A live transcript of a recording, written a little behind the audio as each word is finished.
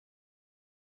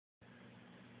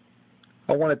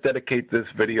I want to dedicate this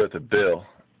video to Bill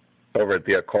over at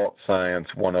the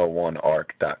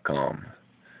occultscience101arc.com.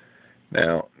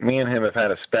 Now, me and him have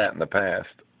had a spat in the past,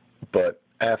 but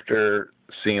after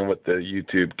seeing what the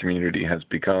YouTube community has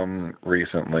become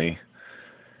recently,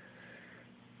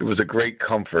 it was a great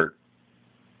comfort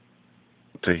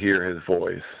to hear his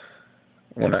voice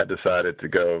when I decided to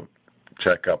go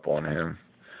check up on him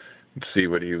and see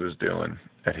what he was doing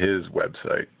at his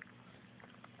website.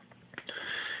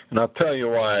 And I'll tell you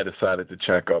why I decided to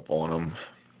check up on him.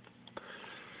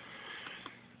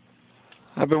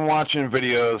 I've been watching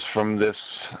videos from this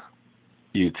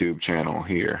YouTube channel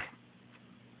here.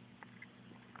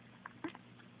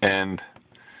 And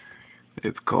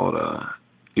it's called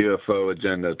UFO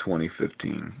Agenda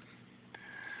 2015.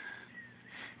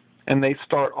 And they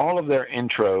start all of their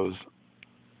intros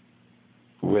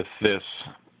with this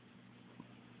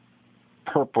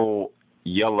purple,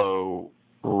 yellow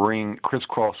ring,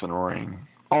 crisscrossing ring.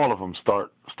 All of them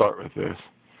start with this.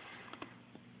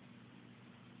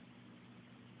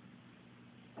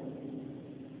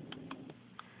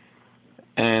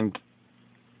 And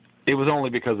it was only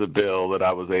because of Bill that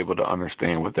I was able to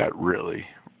understand what that really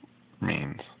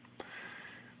means.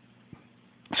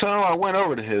 So I went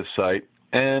over to his site,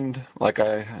 and like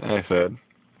I said,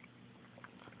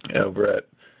 over at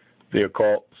the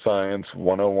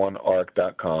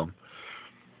occultscience101arc.com,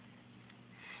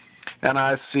 and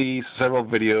I see several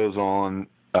videos on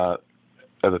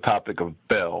the topic of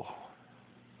Bell.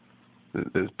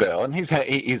 This Bell, and he's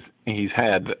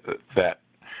had that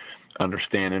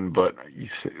understanding, but you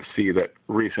see that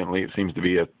recently it seems to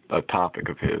be a topic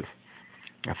of his,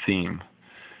 a theme.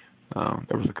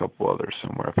 There was a couple others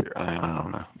somewhere up here. I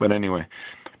don't know. But anyway,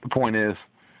 the point is,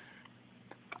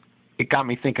 it got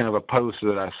me thinking of a post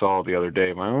that I saw the other day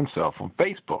of my own self on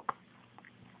Facebook.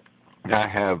 I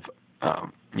have,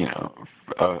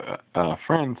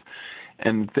 friends,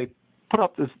 and they put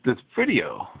up this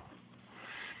video.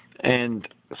 And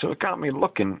so it got me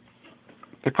looking.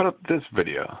 They put up this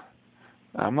video.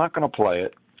 I'm not going to play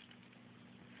it,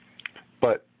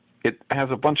 but it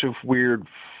has a bunch of weird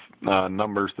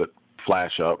numbers that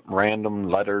flash up, random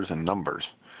letters and numbers,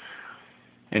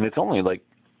 and it's only like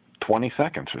 20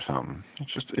 seconds or something.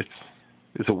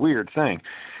 It's a weird thing,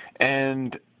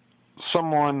 and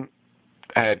someone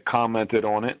had commented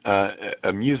on it,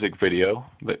 a music video,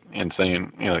 and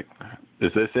saying, like,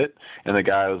 is this it? And the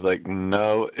guy was like,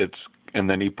 no, and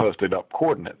then he posted up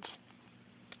coordinates.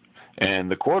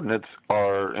 And the coordinates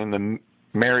are in the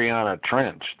Mariana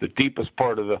Trench, the deepest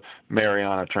part of the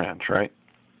Mariana Trench, right?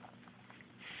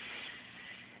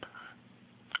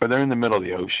 Or they're in the middle of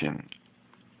the ocean.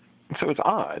 So it's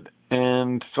odd.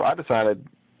 And so I decided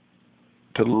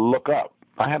to look up.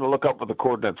 I had to look up what the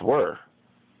coordinates were.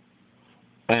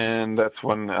 And that's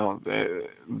when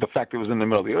the fact that it was in the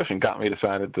middle of the ocean got me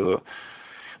decided to,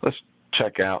 let's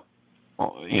check out,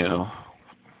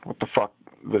 what the fuck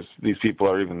these people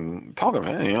are even talking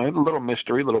about. A little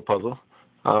mystery, little puzzle.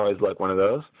 I always like one of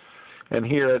those. And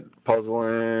here at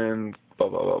Puzzling, blah,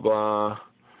 blah, blah, blah,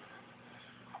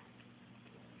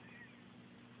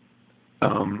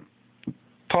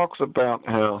 talks about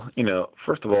how,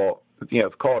 first of all,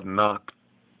 it's called NOC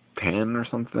 10 or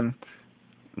something.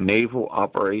 Naval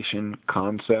Operation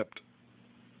Concept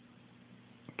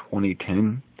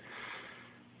 2010.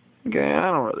 Okay,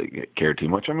 I don't really care too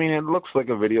much. I mean, it looks like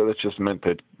a video that's just meant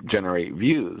to generate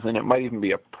views, and it might even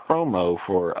be a promo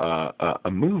for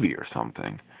a movie or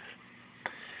something.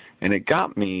 And it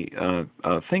got me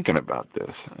thinking about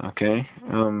this, okay?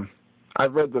 I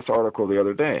read this article the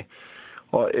other day.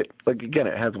 Well, it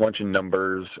has a bunch of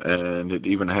numbers, and it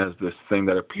even has this thing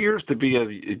that appears to be a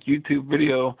YouTube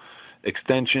video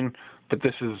extension, but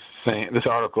this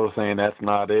article is saying that's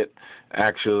not it,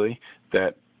 actually,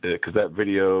 because that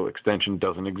video extension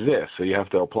doesn't exist. So you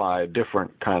have to apply a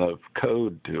different kind of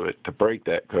code to it to break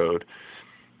that code.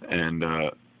 And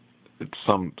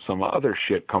some other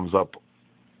shit comes up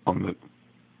in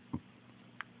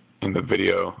the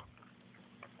video.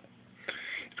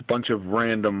 It's a bunch of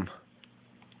random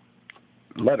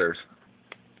letters.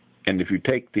 And if you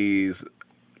take these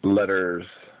letters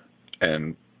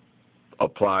and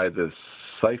apply this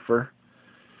cipher,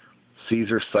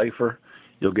 Caesar cipher,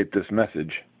 you'll get this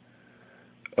message.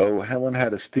 Oh, Helen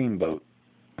had a steamboat.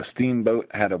 The steamboat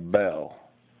had a bell.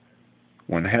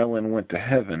 When Helen went to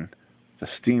heaven, the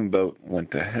steamboat went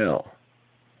to hell.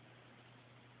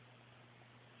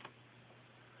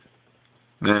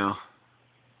 Now,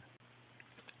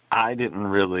 I didn't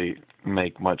really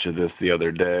make much of this the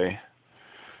other day,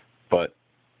 but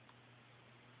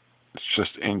it's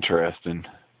just interesting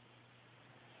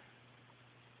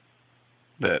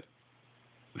that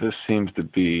this seems to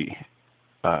be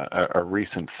a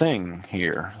recent thing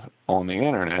here on the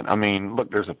internet. I mean,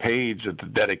 look, there's a page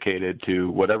that's dedicated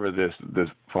to whatever this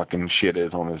fucking shit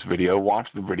is on this video. Watch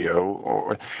the video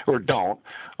or don't,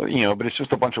 you know, but it's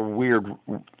just a bunch of weird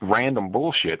random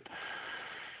bullshit.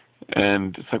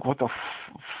 And it's like, what the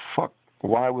fuck?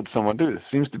 Why would someone do this?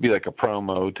 Seems to be like a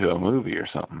promo to a movie or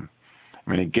something.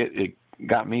 I mean, it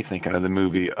got me thinking of the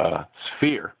movie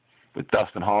Sphere with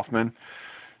Dustin Hoffman,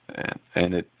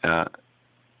 and it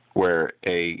where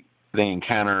they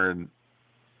encountered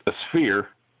a sphere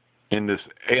in this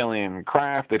alien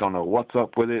craft. They don't know what's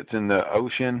up with it. It's in the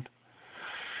ocean,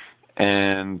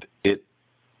 and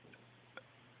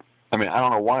I mean, I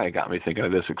don't know why it got me thinking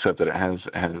of this, except that it has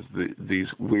these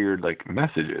weird like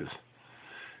messages.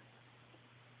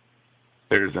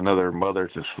 There's another mother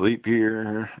to sleep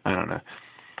here. I don't know.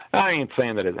 I ain't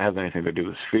saying that it has anything to do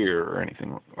with sphere or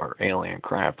anything or alien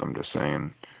craft. I'm just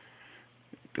saying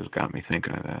it just got me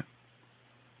thinking of that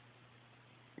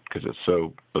because it's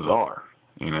so bizarre,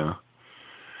 you know.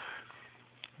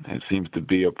 It seems to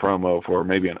be a promo for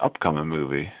maybe an upcoming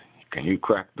movie. Can you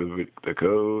crack the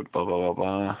code? Blah blah blah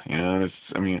blah. You know,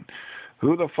 I mean,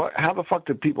 who the fuck? How the fuck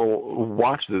did people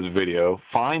watch this video,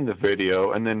 find the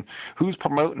video, and then who's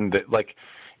promoting it? Like,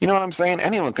 you know what I'm saying?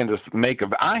 Anyone can just make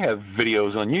I have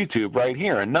videos on YouTube right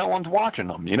here, and no one's watching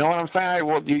them. You know what I'm saying?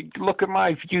 Well, you look at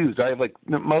my views. I have like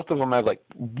most of them have like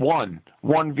one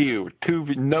view,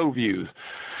 no views.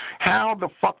 How the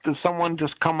fuck does someone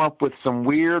just come up with some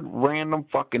weird random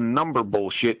fucking number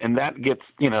bullshit, and that gets,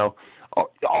 you know,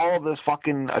 all this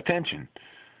fucking attention?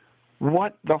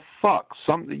 What the fuck?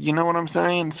 You know what I'm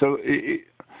saying? So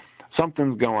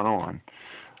something's going on.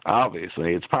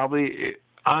 Obviously, it's probably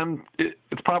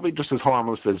just as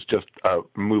harmless as just a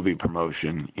movie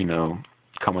promotion, you know,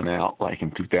 coming out like in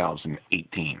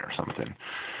 2018 or something.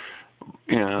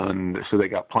 You know, and so they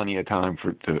got plenty of time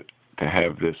to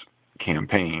have this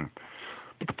campaign.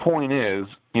 But the point is,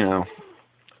 you know,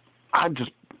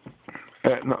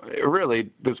 no,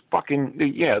 really, this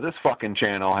fucking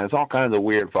channel has all kinds of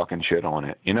weird fucking shit on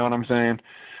it. You know what I'm saying?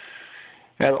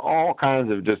 It has all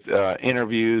kinds of just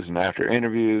interviews and after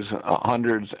interviews,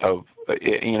 hundreds of,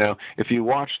 you know, if you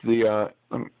watch the,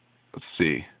 let's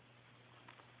see.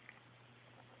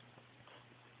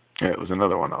 Yeah, it was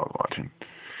another one I was watching.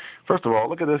 First of all,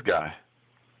 look at this guy.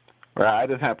 Right, I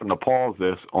just happened to pause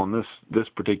this on this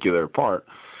particular part,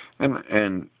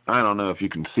 and I don't know if you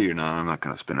can see or not. I'm not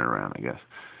going to spin it around, I guess,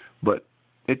 but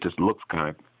it just looks kind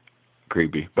of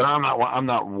creepy. But I'm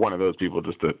not one of those people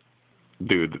just to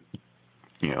do,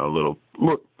 you know, a little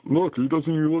look. He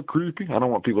doesn't even look creepy. I don't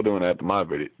want people doing that to my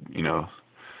video, you know,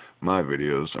 my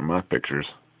videos or my pictures.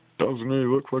 Doesn't he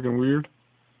look fucking weird?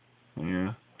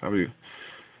 Yeah,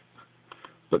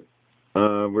 But where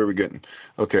are we getting?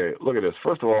 Okay, look at this.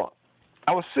 First of all,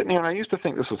 I was sitting here and I used to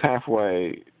think this was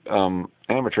halfway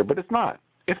amateur, but it's not.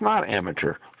 It's not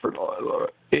amateur.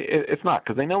 It's not,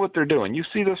 because they know what they're doing. You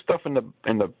see this stuff in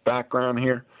the background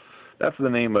here? That's the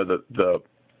name of the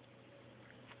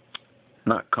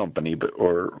not company, but,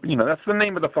 or, you know, that's the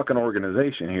name of the fucking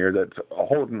organization here that's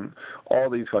holding all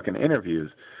these fucking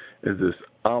interviews, is this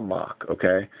Amok,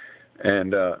 okay?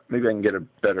 And maybe I can get a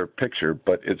better picture,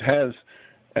 but it has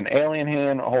an alien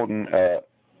hand holding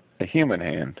a human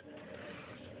hand.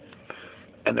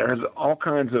 And there's all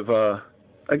kinds of,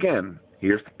 again,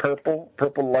 here's the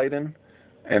purple lighting,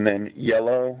 and then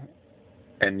yellow,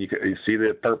 and you see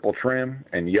the purple trim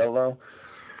and yellow.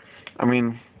 I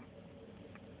mean,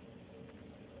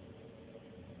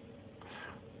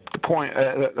 the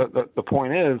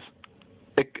point is,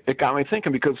 it got me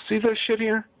thinking, because see this shit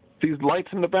here, these lights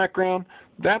in the background,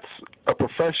 that's a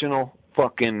professional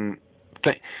fucking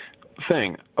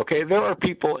thing. Okay, there are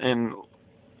people in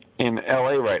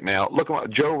LA right now. Look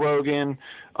at Joe Rogan,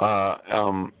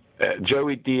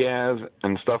 Joey Diaz,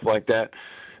 and stuff like that.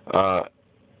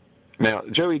 Now,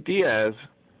 Joey Diaz,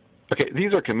 okay,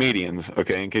 these are comedians,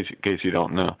 okay, in case you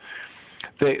don't know.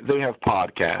 They have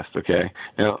podcasts, okay.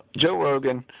 Now, Joe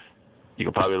Rogan, you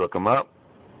can probably look him up.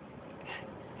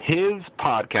 His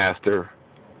podcaster,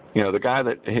 you know, the guy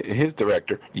that his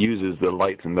director uses the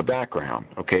lights in the background,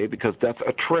 okay, because that's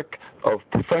a trick of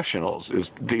professionals, is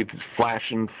the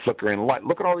flashing, flickering light.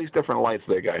 Look at all these different lights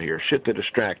they got here, shit to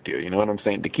distract you, you know what I'm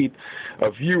saying, to keep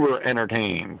a viewer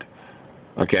entertained,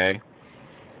 okay.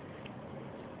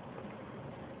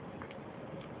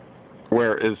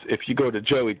 Whereas if you go to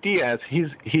Joey Diaz, he's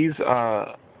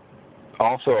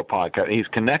also a podcast. He's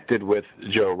connected with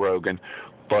Joe Rogan,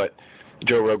 but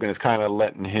Joe Rogan is kind of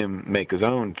letting him make his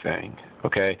own thing,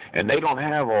 okay? And they don't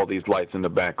have all these lights in the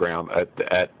background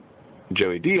at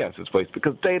Joey Diaz's place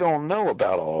because they don't know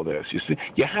about all this. You see,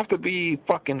 you have to be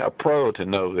fucking a pro to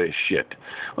know this shit.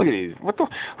 Look at these.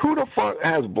 Who the fuck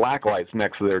has black lights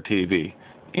next to their TV?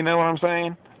 You know what I'm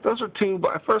saying? Those are two.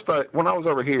 At first, when I was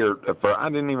over here, I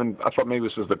thought maybe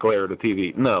this was the glare of the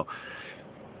TV. No,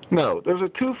 those are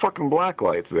two fucking black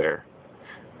lights there.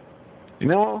 You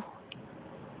know?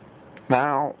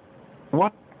 Now,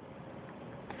 what?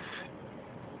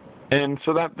 And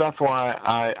so that's why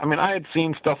I had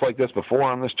seen stuff like this before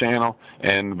on this channel,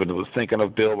 but was thinking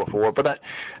of Bill before. But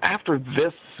after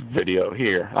this video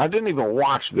here, I didn't even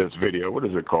watch this video. What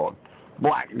is it called?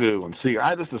 Black Goo. And see,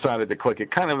 I just decided to click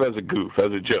it kind of as a goof,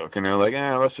 as a joke. And they're like,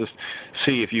 let's just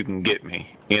see if you can get me,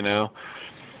 you know?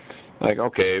 Like,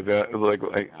 okay,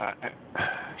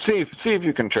 see if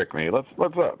you can trick me.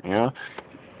 What's up, you know?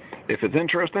 If it's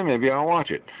interesting, maybe I'll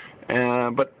watch it.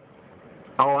 But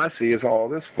all I see is all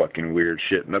this fucking weird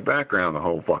shit in the background the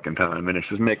whole fucking time, and it's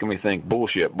just making me think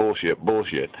bullshit,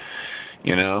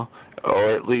 you know,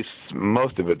 or at least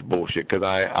most of it's bullshit. Because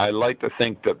I like to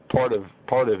think that part of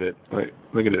it, like,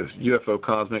 look at this, UFO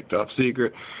Cosmic Top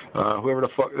Secret, whoever the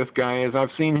fuck this guy is, I've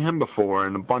seen him before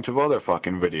in a bunch of other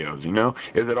fucking videos. You know,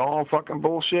 is it all fucking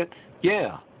bullshit?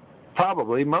 Yeah,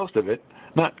 probably most of it,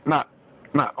 not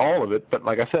all of it, but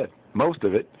like I said, most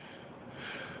of it.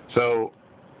 So.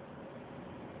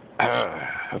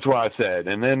 That's what I said,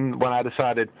 and then when I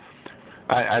decided,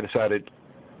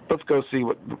 let's go see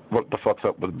what the fuck's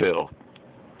up with Bill,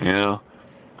 you know.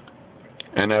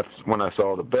 And that's when I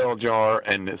saw the bell jar,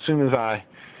 and as soon as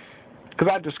because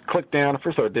I just clicked down. At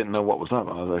first I didn't know what was up.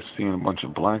 I was seeing a bunch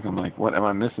of black. I'm like, what? Am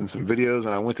I missing some videos?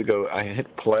 And I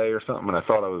hit play or something, and I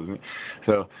thought I was.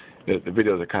 So the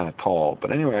videos are kind of tall,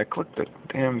 but anyway, I clicked the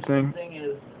damn thing,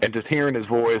 and just hearing his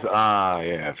voice,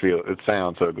 yeah, it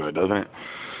sounds so good, doesn't it?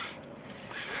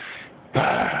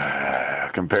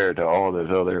 Compared to all this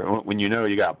other, when you know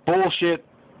you got bullshit,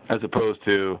 as opposed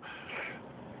to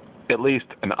at least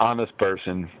an honest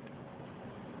person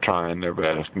trying their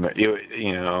best.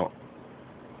 You know,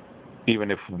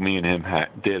 even if me and him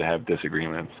did have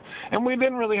disagreements, and we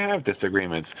didn't really have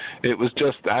disagreements. It was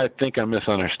just, I think I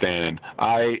misunderstand.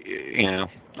 I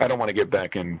don't want to get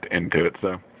back into it.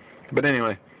 So, but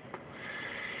anyway,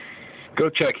 go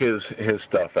check his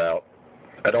stuff out.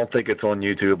 I don't think it's on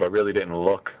YouTube. I really didn't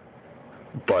look.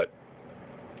 But,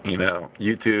 you know,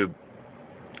 YouTube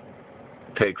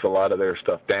takes a lot of their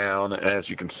stuff down. And as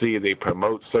you can see, they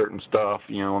promote certain stuff,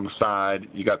 you know, on the side.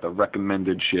 You got the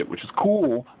recommended shit, which is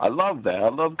cool. I love that. I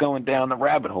love going down the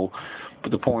rabbit hole. But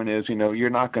the point is, you know,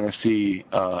 you're not going to see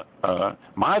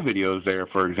my videos there,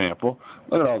 for example.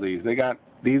 Look at all these.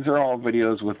 These are all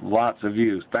videos with lots of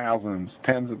views, thousands,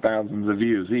 tens of thousands of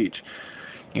views each,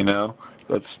 you know.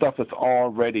 That's stuff that's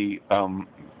already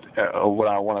what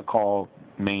I want to call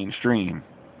mainstream.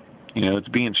 You know, it's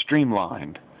being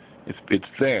streamlined. It's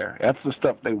there. That's the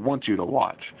stuff they want you to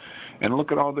watch. And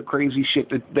look at all the crazy shit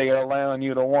that they are allowing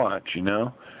you to watch, you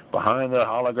know. Behind the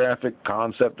holographic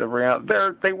concept of reality.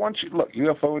 They want you, look,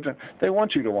 UFO Agenda, they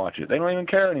want you to watch it. They don't even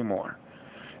care anymore.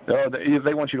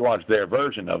 They want you to watch their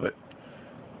version of it,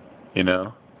 you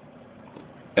know.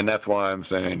 And that's why I'm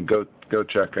saying go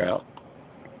check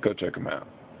them out.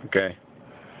 Okay?